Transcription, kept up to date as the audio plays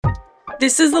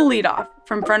This is the leadoff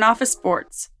from Front Office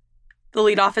Sports. The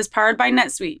leadoff is powered by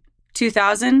NetSuite,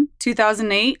 2000,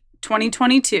 2008,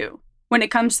 2022. When it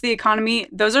comes to the economy,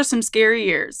 those are some scary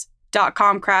years.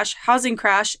 .com crash, housing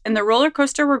crash, and the roller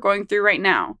coaster we're going through right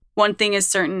now. One thing is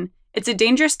certain, it's a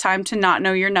dangerous time to not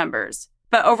know your numbers.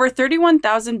 But over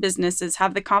 31,000 businesses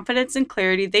have the confidence and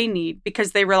clarity they need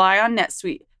because they rely on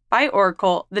NetSuite by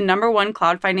Oracle, the #1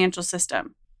 cloud financial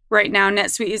system. Right now,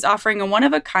 NetSuite is offering a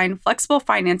one-of-a-kind flexible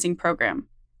financing program.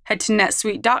 Head to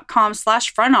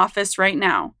netsuite.com/front office right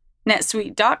now.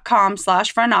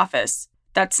 netsuite.com/front office.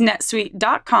 That's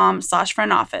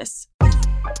netsuite.com/front office.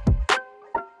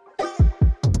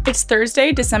 It's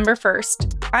Thursday, December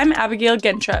 1st. I'm Abigail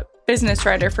Gentrup, business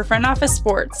writer for Front Office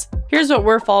Sports. Here's what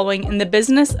we're following in the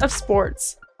business of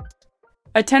sports.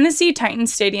 A Tennessee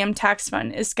Titans Stadium tax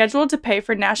fund is scheduled to pay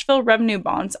for Nashville revenue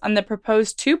bonds on the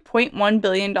proposed $2.1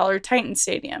 billion Titans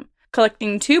Stadium,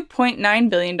 collecting $2.9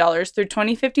 billion through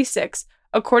 2056,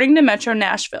 according to Metro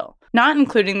Nashville, not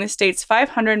including the state's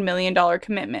 $500 million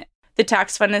commitment. The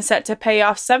tax fund is set to pay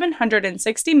off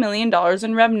 $760 million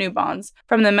in revenue bonds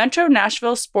from the Metro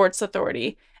Nashville Sports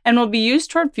Authority and will be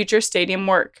used toward future stadium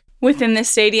work. Within the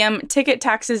stadium, ticket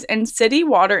taxes, and city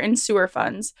water and sewer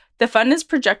funds, the fund is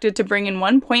projected to bring in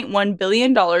 $1.1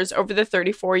 billion over the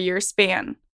 34-year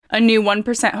span. A new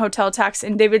 1% hotel tax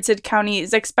in Davidson County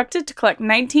is expected to collect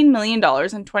 $19 million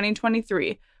in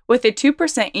 2023, with a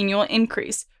 2% annual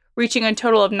increase, reaching a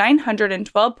total of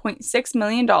 $912.6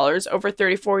 million over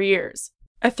 34 years.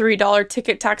 A $3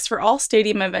 ticket tax for all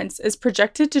stadium events is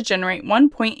projected to generate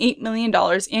 $1.8 million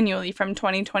annually from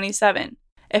 2027.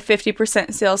 A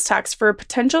 50% sales tax for a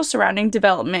potential surrounding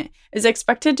development is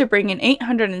expected to bring in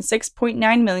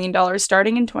 $806.9 million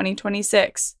starting in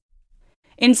 2026.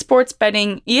 In sports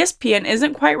betting, ESPN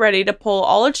isn't quite ready to pull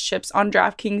all its chips on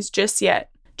DraftKings just yet.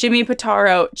 Jimmy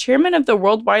Pitaro, chairman of the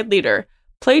worldwide leader,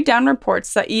 played down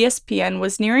reports that ESPN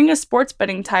was nearing a sports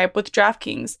betting tie-up with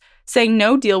DraftKings, saying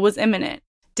no deal was imminent.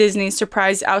 Disney's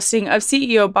surprise ousting of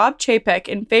CEO Bob Chapek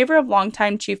in favor of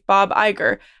longtime chief Bob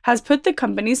Iger has put the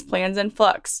company's plans in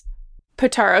flux.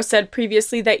 Pitaro said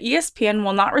previously that ESPN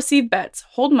will not receive bets,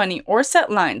 hold money, or set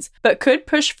lines, but could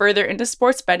push further into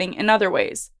sports betting in other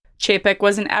ways. Chapek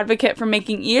was an advocate for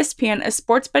making ESPN a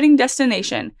sports betting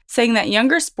destination, saying that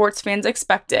younger sports fans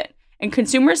expect it, and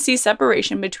consumers see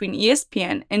separation between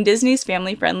ESPN and Disney's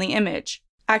family-friendly image.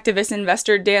 Activist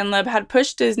investor Dan Leb had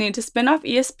pushed Disney to spin off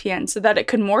ESPN so that it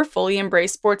could more fully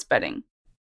embrace sports betting.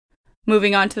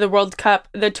 Moving on to the World Cup,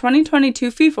 the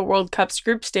 2022 FIFA World Cup's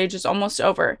group stage is almost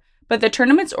over, but the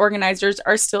tournament's organizers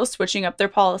are still switching up their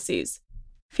policies.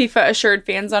 FIFA assured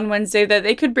fans on Wednesday that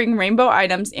they could bring rainbow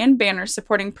items and banners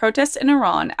supporting protests in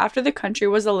Iran after the country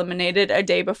was eliminated a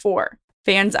day before.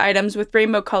 Fans' items with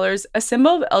rainbow colors, a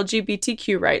symbol of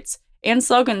LGBTQ rights, and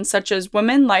slogans such as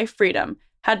Women, Life, Freedom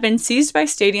had been seized by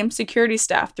stadium security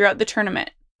staff throughout the tournament.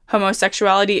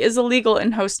 Homosexuality is illegal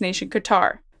in host nation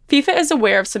Qatar. FIFA is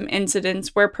aware of some incidents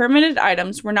where permitted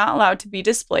items were not allowed to be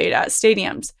displayed at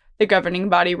stadiums, the governing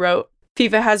body wrote.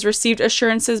 FIFA has received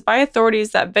assurances by authorities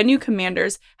that venue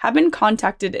commanders have been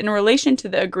contacted in relation to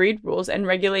the agreed rules and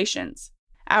regulations.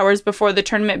 Hours before the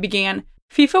tournament began,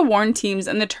 FIFA warned teams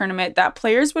in the tournament that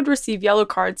players would receive yellow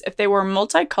cards if they wore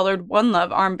multicolored One Love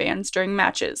armbands during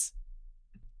matches.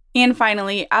 And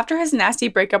finally, after his nasty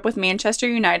breakup with Manchester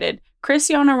United,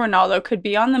 Cristiano Ronaldo could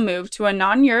be on the move to a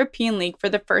non-European league for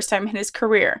the first time in his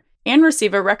career and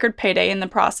receive a record payday in the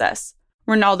process.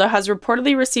 Ronaldo has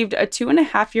reportedly received a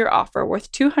 2.5-year offer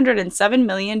worth $207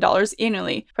 million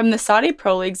annually from the Saudi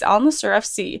Pro League's Al Nassr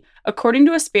FC, according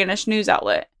to a Spanish news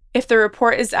outlet. If the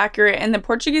report is accurate and the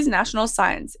Portuguese national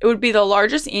signs, it would be the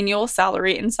largest annual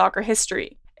salary in soccer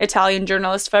history. Italian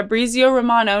journalist Fabrizio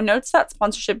Romano notes that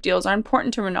sponsorship deals are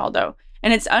important to Ronaldo,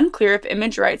 and it's unclear if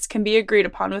image rights can be agreed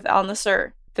upon with Al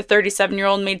Nassr. The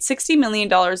 37-year-old made $60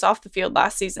 million off the field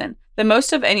last season, the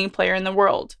most of any player in the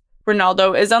world.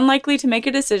 Ronaldo is unlikely to make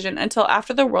a decision until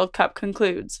after the World Cup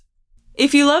concludes.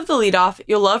 If you love the leadoff,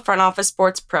 you'll love Front Office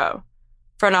Sports Pro.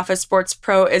 Front Office Sports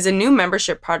Pro is a new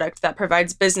membership product that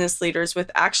provides business leaders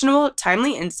with actionable,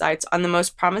 timely insights on the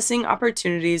most promising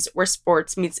opportunities where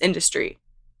sports meets industry.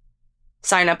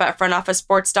 Sign up at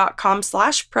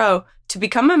frontofficesports.com/pro to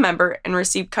become a member and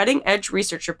receive cutting-edge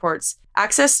research reports,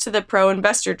 access to the Pro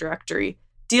Investor Directory,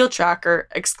 deal tracker,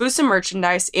 exclusive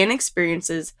merchandise, and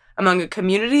experiences among a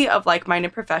community of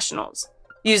like-minded professionals.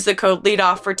 Use the code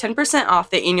LEADOFF for 10% off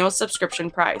the annual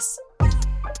subscription price.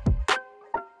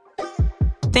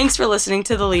 Thanks for listening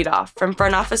to The Leadoff from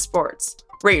Front Office Sports.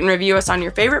 Rate and review us on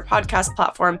your favorite podcast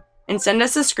platform and send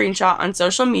us a screenshot on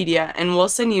social media and we'll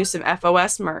send you some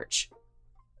FOS merch.